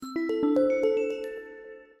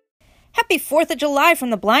Happy 4th of July from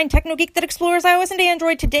the blind techno geek that explores iOS and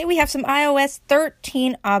Android. Today we have some iOS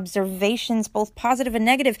 13 observations, both positive and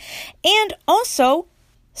negative, and also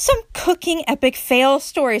some cooking epic fail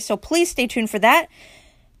stories. So please stay tuned for that,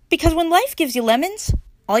 because when life gives you lemons,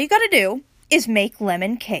 all you gotta do is make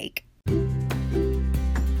lemon cake.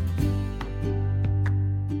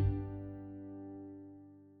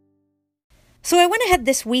 So I went ahead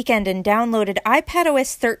this weekend and downloaded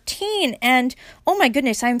iPadOS 13, and oh my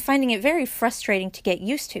goodness, I'm finding it very frustrating to get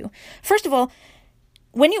used to. First of all,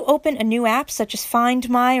 when you open a new app such as Find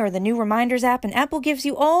My or the new Reminders app, and Apple gives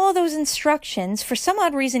you all those instructions, for some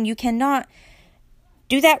odd reason you cannot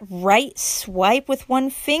do that right swipe with one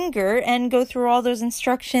finger and go through all those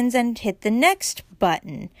instructions and hit the next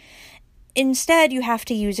button. Instead, you have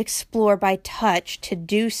to use Explore by Touch to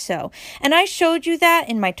do so. And I showed you that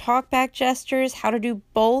in my talkback gestures, how to do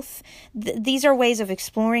both. These are ways of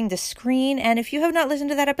exploring the screen. And if you have not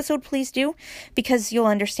listened to that episode, please do, because you'll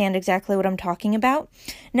understand exactly what I'm talking about.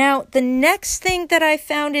 Now, the next thing that I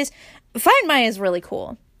found is Find My is really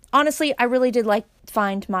cool. Honestly, I really did like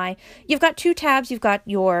Find My. You've got two tabs. You've got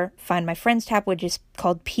your Find My Friends tab, which is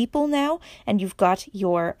called People now, and you've got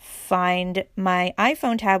your Find My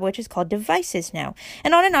iPhone tab, which is called Devices now.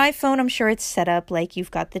 And on an iPhone, I'm sure it's set up like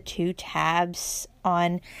you've got the two tabs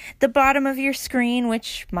on the bottom of your screen,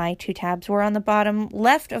 which my two tabs were on the bottom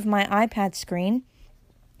left of my iPad screen.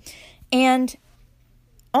 And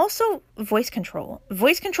also, voice control.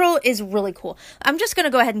 Voice control is really cool. I'm just going to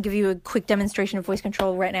go ahead and give you a quick demonstration of voice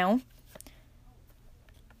control right now.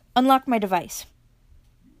 Unlock my device.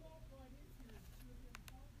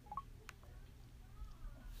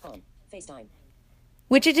 Home. FaceTime.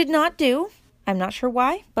 Which it did not do. I'm not sure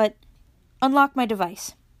why, but unlock my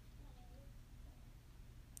device.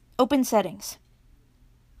 Open settings.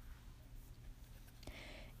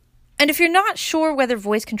 And if you're not sure whether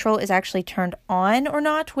voice control is actually turned on or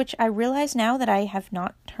not, which I realize now that I have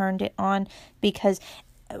not turned it on, because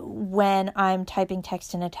when I'm typing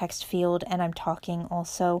text in a text field and I'm talking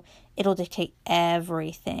also, it'll dictate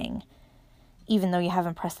everything, even though you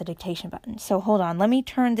haven't pressed the dictation button. So hold on, let me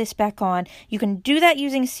turn this back on. You can do that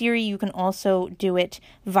using Siri. You can also do it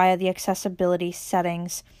via the accessibility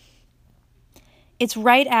settings. It's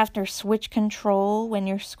right after switch control when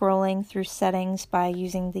you're scrolling through settings by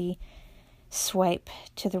using the swipe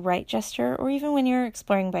to the right gesture, or even when you're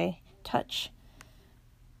exploring by touch.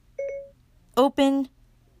 Open.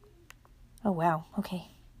 Oh, wow. Okay.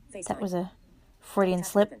 FaceTime. That was a Freudian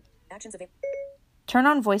slip. Actions available. Turn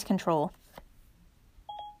on voice control.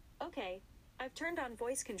 Okay, I've turned on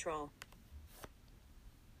voice control.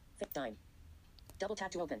 FaceTime. Double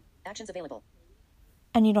tap to open. Actions available.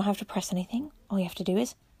 And you don't have to press anything. All you have to do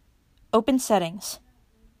is open settings.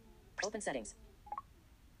 Open settings.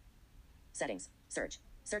 Settings. Search.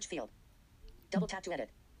 Search field. Double tap to edit.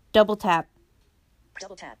 Double tap.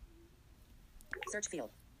 Double tap. Search field.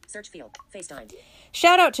 Search field. FaceTime.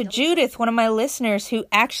 Shout out to Judith, one of my listeners, who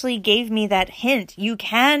actually gave me that hint. You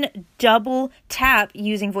can double tap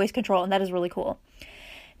using voice control, and that is really cool.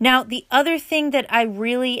 Now, the other thing that I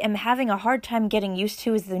really am having a hard time getting used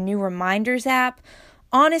to is the new Reminders app.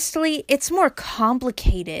 Honestly, it's more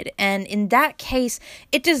complicated, and in that case,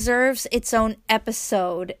 it deserves its own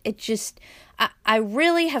episode. I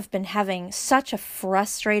really have been having such a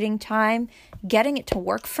frustrating time getting it to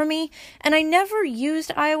work for me, and I never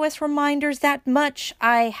used iOS Reminders that much.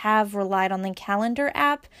 I have relied on the Calendar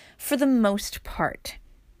app for the most part.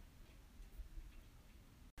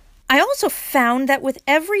 I also found that with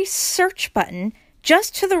every search button,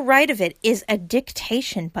 just to the right of it is a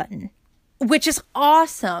dictation button, which is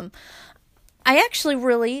awesome. I actually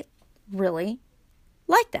really, really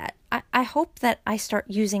like that. I hope that I start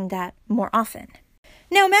using that more often.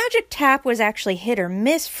 Now, Magic Tap was actually hit or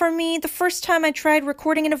miss for me. The first time I tried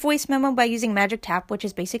recording in a voice memo by using Magic Tap, which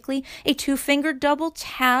is basically a two-finger double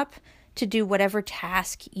tap to do whatever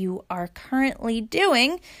task you are currently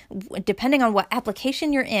doing, depending on what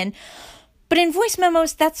application you're in. But in voice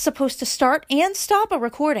memos, that's supposed to start and stop a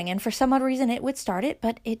recording, and for some odd reason it would start it,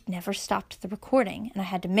 but it never stopped the recording, and I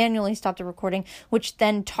had to manually stop the recording, which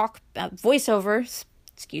then VoiceOver,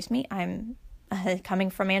 excuse me, I'm coming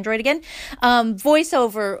from Android again,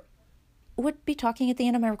 VoiceOver would be talking at the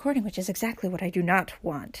end of my recording, which is exactly what I do not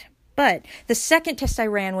want. But the second test I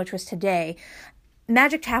ran, which was today,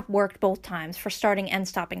 Magic Tap worked both times for starting and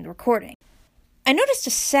stopping the recording. I noticed a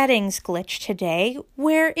settings glitch today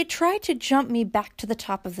where it tried to jump me back to the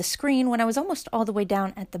top of the screen when I was almost all the way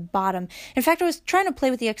down at the bottom. In fact, I was trying to play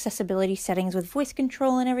with the accessibility settings with voice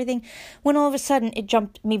control and everything when all of a sudden it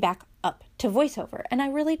jumped me back up to VoiceOver, and I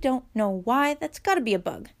really don't know why. That's got to be a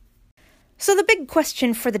bug. So the big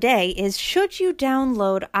question for the day is, should you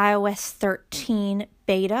download iOS 13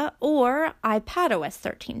 beta or iPadOS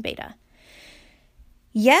 13 beta?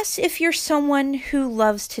 Yes, if you're someone who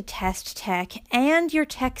loves to test tech and you're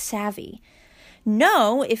tech savvy.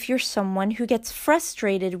 No, if you're someone who gets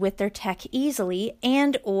frustrated with their tech easily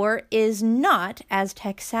and or is not as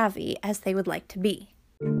tech savvy as they would like to be.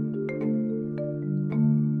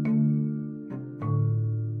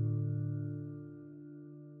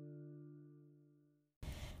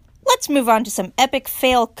 Let's move on to some epic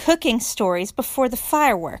fail cooking stories before the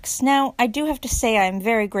fireworks. Now, I do have to say I'm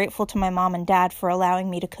very grateful to my mom and dad for allowing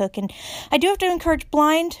me to cook, and I do have to encourage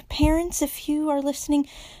blind parents, if you are listening,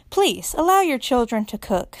 please allow your children to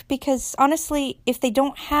cook, because honestly, if they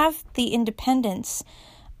don't have the independence,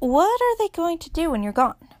 what are they going to do when you're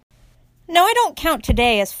gone? Now, I don't count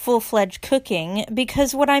today as full-fledged cooking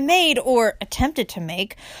because what I made, or attempted to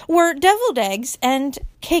make, were deviled eggs and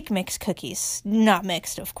cake mix cookies. Not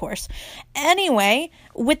mixed, of course. Anyway,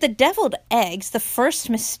 with the deviled eggs, the first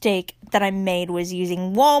mistake that I made was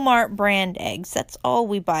using Walmart brand eggs. That's all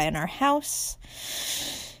we buy in our house.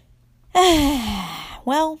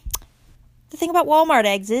 Well, the thing about Walmart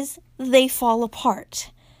eggs is they fall apart.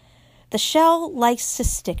 The shell likes to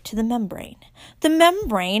stick to the membrane. The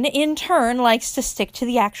membrane, in turn, likes to stick to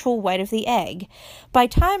the actual white of the egg. By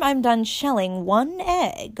the time I'm done shelling one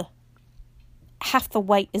egg, half the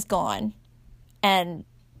white is gone. And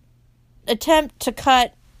attempt to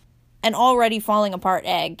cut an already falling apart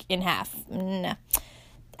egg in half. Nah.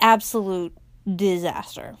 Absolute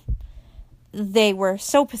disaster. They were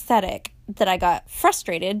so pathetic that I got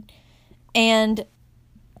frustrated and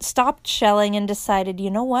stopped shelling and decided,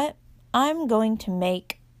 you know what? I'm going to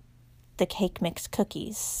make the cake mix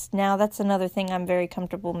cookies. Now, that's another thing I'm very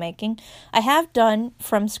comfortable making. I have done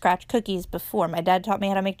from scratch cookies before. My dad taught me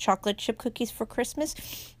how to make chocolate chip cookies for Christmas,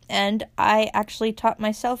 and I actually taught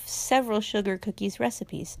myself several sugar cookies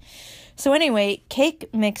recipes. So anyway,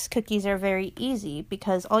 cake mix cookies are very easy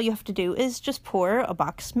because all you have to do is just pour a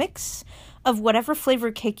box mix of whatever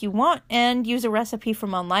flavored cake you want and use a recipe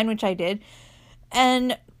from online, which I did,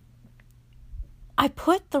 and I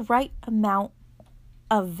put the right amount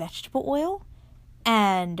of vegetable oil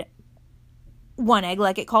and one egg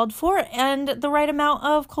like it called for, and the right amount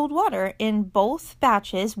of cold water in both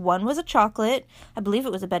batches. One was a chocolate. I believe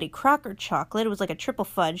it was a Betty Crocker chocolate. It was like a triple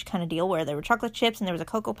fudge kind of deal where there were chocolate chips and there was a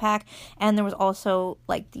cocoa pack, and there was also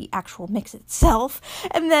like the actual mix itself.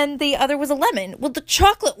 And then the other was a lemon. Well, the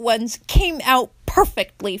chocolate ones came out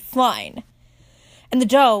perfectly fine. And the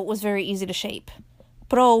dough was very easy to shape.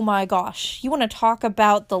 But oh my gosh, you want to talk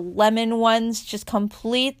about the lemon ones just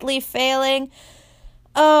completely failing?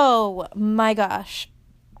 Oh my gosh.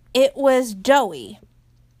 It was doughy,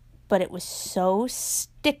 but it was so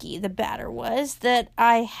sticky, the batter was, that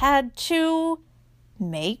I had to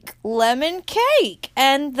make lemon cake.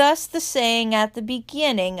 And thus the saying at the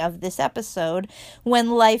beginning of this episode,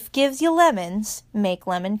 when life gives you lemons, make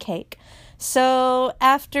lemon cake. So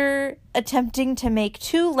after attempting to make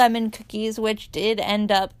 2 lemon cookies, which did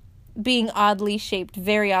end up being oddly shaped,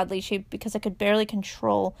 very oddly shaped, because I could barely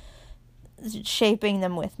control shaping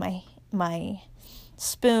them with my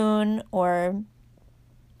spoon or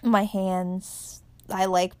my hands. I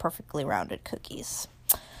like perfectly rounded cookies.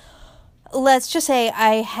 Let's just say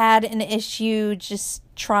I had an issue just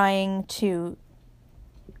trying to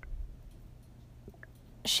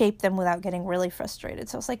shape them without getting really frustrated.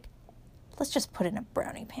 So I was like, let's just put it in a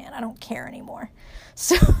brownie pan. I don't care anymore.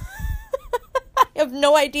 So I have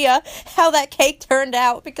no idea how that cake turned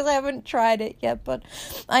out because I haven't tried it yet, but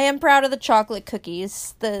I am proud of the chocolate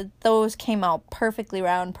cookies. Those came out perfectly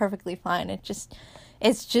round, perfectly fine.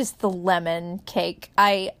 It's just the lemon cake.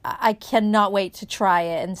 I cannot wait to try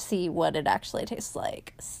it and see what it actually tastes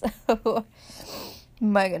like. So,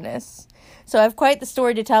 my goodness. So I have quite the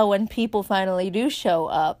story to tell when people finally do show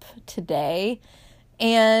up today.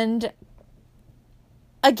 And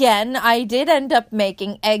again, I did end up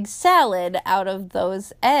making egg salad out of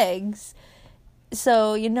those eggs.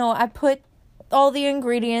 So, I put all the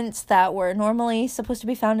ingredients that were normally supposed to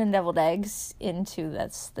be found in deviled eggs into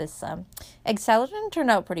this egg salad, and it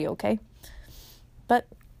turned out pretty okay. But,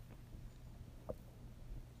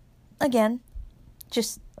 again,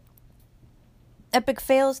 just epic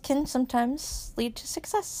fails can sometimes lead to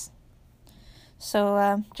success.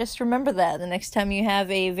 So, just remember that the next time you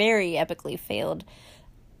have a very epically failed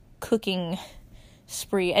cooking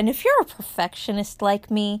spree. And if you're a perfectionist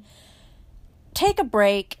like me, take a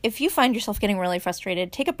break. If you find yourself getting really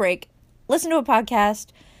frustrated, take a break, listen to a podcast,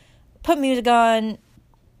 put music on,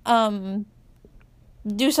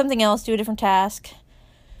 do something else, do a different task,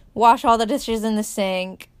 wash all the dishes in the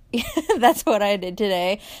sink, That's what I did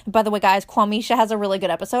today. By the way, guys, Kwamisha has a really good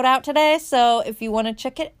episode out today. So if you want to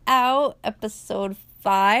check it out, episode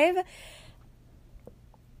 5.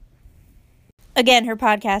 Again, her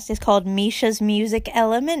podcast is called Misha's Music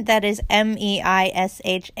Element. That is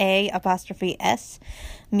MEISHA'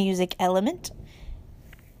 Music Element.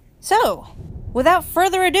 So, without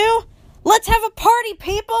further ado, let's have a party,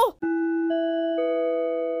 people!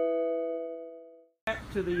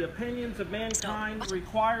 To the opinions of mankind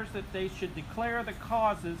requires that they should declare the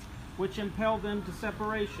causes which impel them to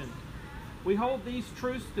separation. We hold these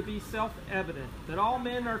truths to be self-evident, that all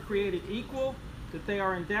men are created equal, that they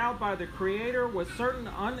are endowed by the Creator with certain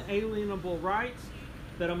unalienable rights,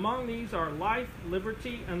 that among these are life,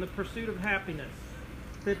 liberty, and the pursuit of happiness.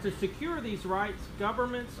 That to secure these rights,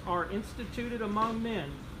 governments are instituted among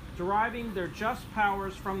men, deriving their just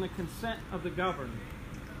powers from the consent of the governed.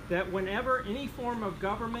 That whenever any form of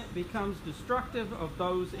government becomes destructive of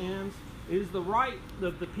those ends, it is the right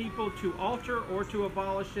of the people to alter or to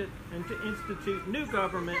abolish it and to institute new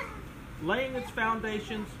government, laying its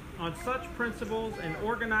foundations on such principles and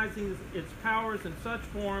organizing its powers in such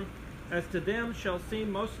form as to them shall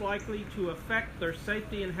seem most likely to affect their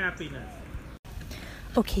safety and happiness.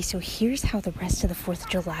 Okay, so here's how the rest of the 4th of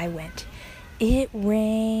July went. It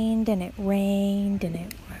rained and it rained and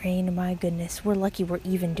it rained. My goodness, we're lucky we're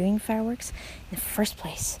even doing fireworks in the first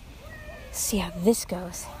place. See how this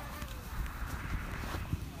goes.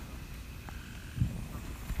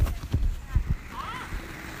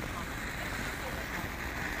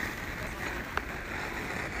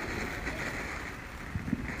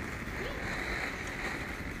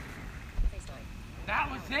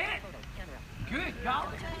 That was it? Good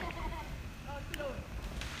golly.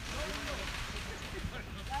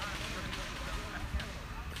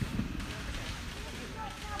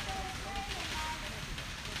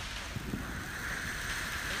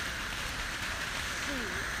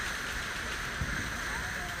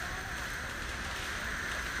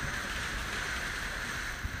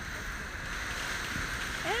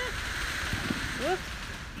 Whoops.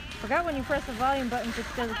 Forgot when you press the volume button to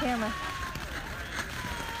go to the camera.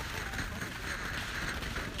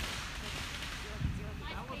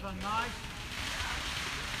 That was a nice...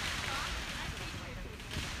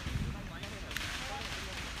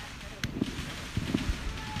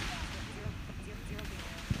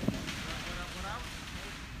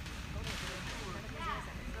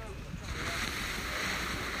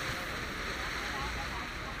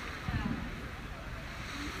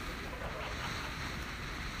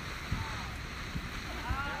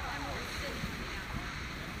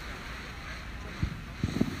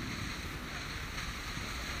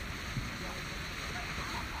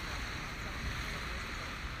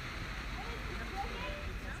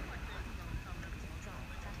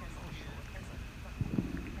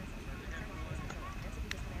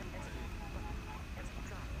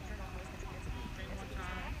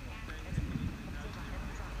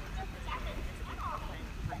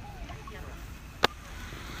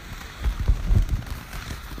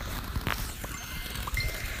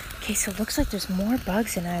 Okay, so it looks like there's more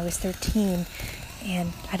bugs in iOS 13,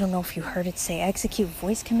 and I don't know if you heard it say execute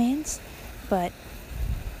voice commands, but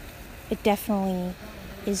it definitely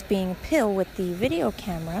is being a pill with the video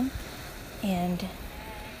camera, and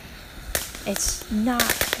it's not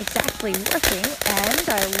exactly working, and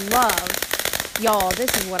I love, y'all,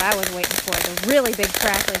 this is what I was waiting for, the really big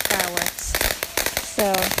crackly fireworks.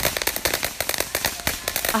 So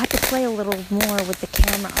I'll have to play a little more with the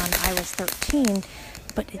camera on iOS 13,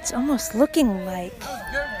 but it's almost looking like,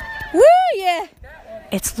 woo, yeah!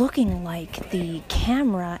 It's looking like the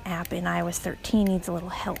camera app in iOS 13 needs a little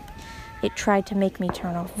help. It tried to make me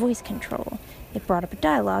turn off voice control. It brought up a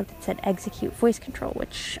dialogue that said execute voice control,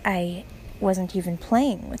 which I wasn't even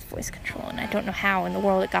playing with voice control, and I don't know how in the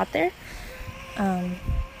world it got there.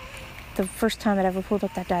 The first time it ever pulled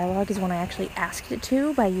up that dialogue is when I actually asked it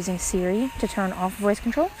to by using Siri to turn off voice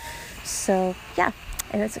control. So, yeah,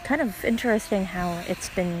 and it's kind of interesting how it's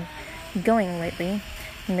been going lately.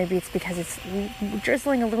 Maybe it's because it's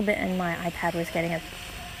drizzling a little bit and my iPad was getting a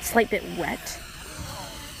slight bit wet.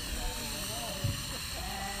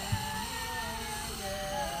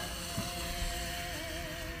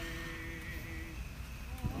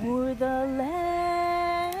 We're the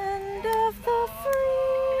land of the free.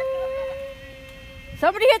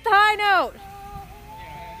 Somebody hit the high note.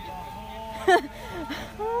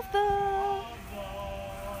 Of the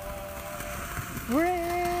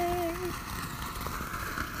rain.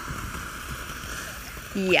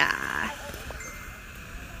 Yeah.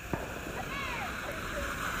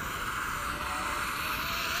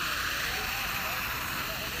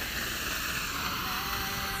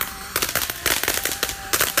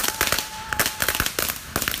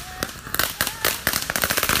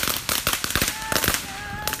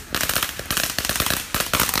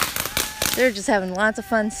 they're just having lots of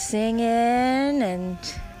fun singing, and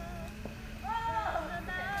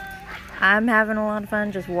I'm having a lot of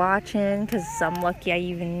fun just watching, because I'm lucky I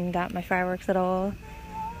even got my fireworks at all.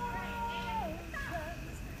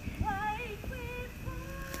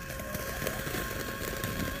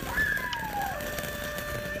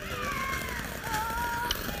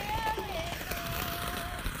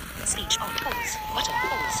 Speech on pause. Button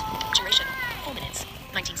pause. Duration 4 minutes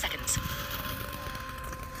 19 seconds.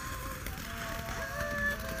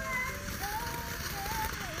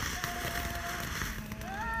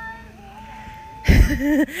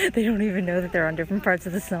 They don't even know that they're on different parts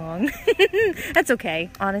of the song. That's okay.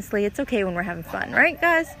 Honestly, it's okay when we're having fun. Right,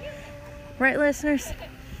 guys? Right, listeners?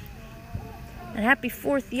 And happy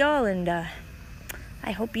 4th, y'all. And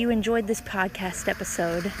I hope you enjoyed this podcast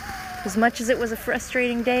episode. As much as it was a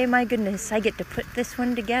frustrating day, my goodness, I get to put this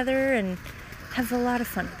one together and have a lot of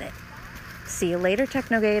fun with it. See you later,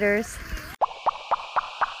 Technogators.